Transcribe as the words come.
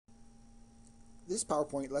This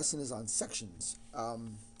PowerPoint lesson is on sections.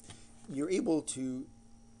 You're able to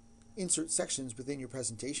insert sections within your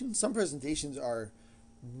presentation. Some presentations are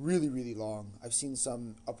really, really long. I've seen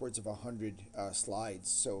some upwards of 100 slides.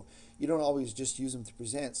 So you don't always just use them to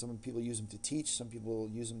present. Some people use them to teach. Some people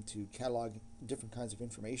use them to catalog different kinds of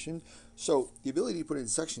information. So the ability to put in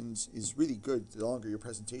sections is really good the longer your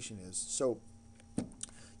presentation is. So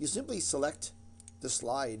you simply select the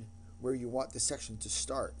slide where you want the section to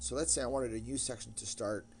start. So let's say I wanted a new section to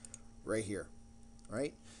start right here,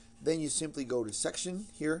 right? Then you simply go to section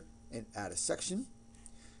here and add a section.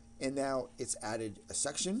 And now it's added a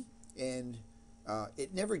section, and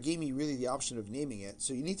it never gave me really the option of naming it.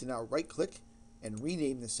 So you need to now right click and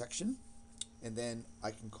rename the section, and then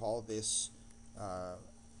I can call this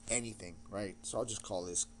anything, right? So I'll just call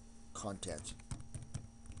this content,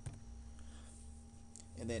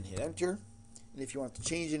 and then hit enter. And if you want to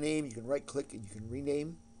change the name, you can right click and you can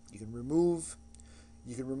rename. You can remove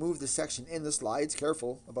the section and the slides.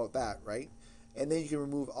 Careful about that, right? And then you can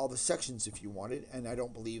remove all the sections if you wanted, and I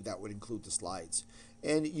don't believe that would include the slides.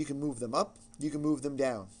 And you can move them up, you can move them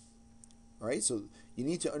down. All right, so you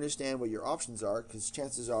need to understand what your options are, because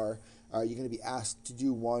chances are you're going to be asked to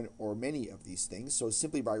do one or many of these things. So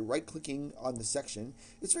simply by right-clicking on the section,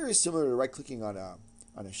 it's very similar to right-clicking on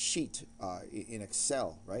a sheet in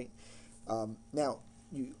Excel, right? Now,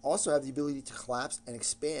 you also have the ability to collapse and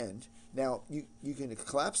expand. Now, you can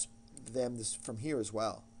collapse them from here as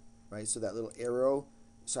well, right? So that little arrow,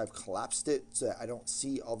 so I've collapsed it so that I don't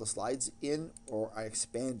see all the slides in, or I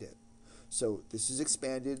expand it. So this is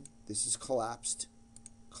expanded, this is collapsed,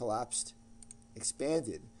 collapsed,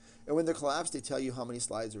 expanded. And when they're collapsed, they tell you how many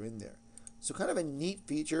slides are in there. So kind of a neat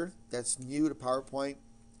feature that's new to PowerPoint.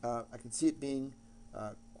 I can see it being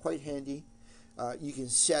quite handy. You can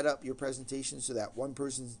set up your presentation so that one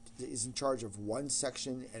person is in charge of one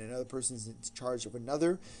section and another person is in charge of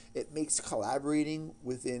another. It makes collaborating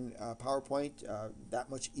within PowerPoint that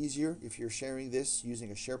much easier if you're sharing this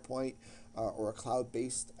using a SharePoint or a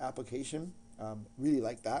cloud-based application. Really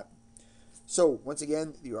like that. So once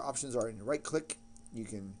again, your options are in the right click. You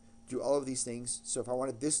can do all of these things. So if I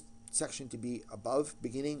wanted this section to be above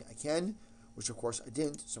beginning, I can, which of course I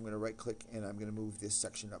didn't. So I'm going to right click and I'm going to move this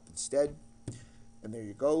section up instead. And there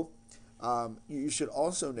you go. You should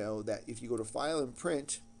also know that if you go to File and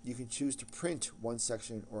Print, you can choose to print one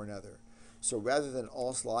section or another. So rather than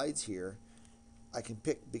all slides here, I can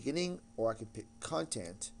pick beginning or I can pick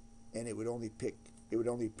content, and it would only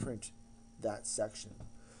print that section.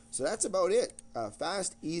 So that's about it.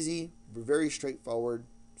 Fast, easy, very straightforward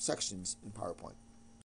sections in PowerPoint.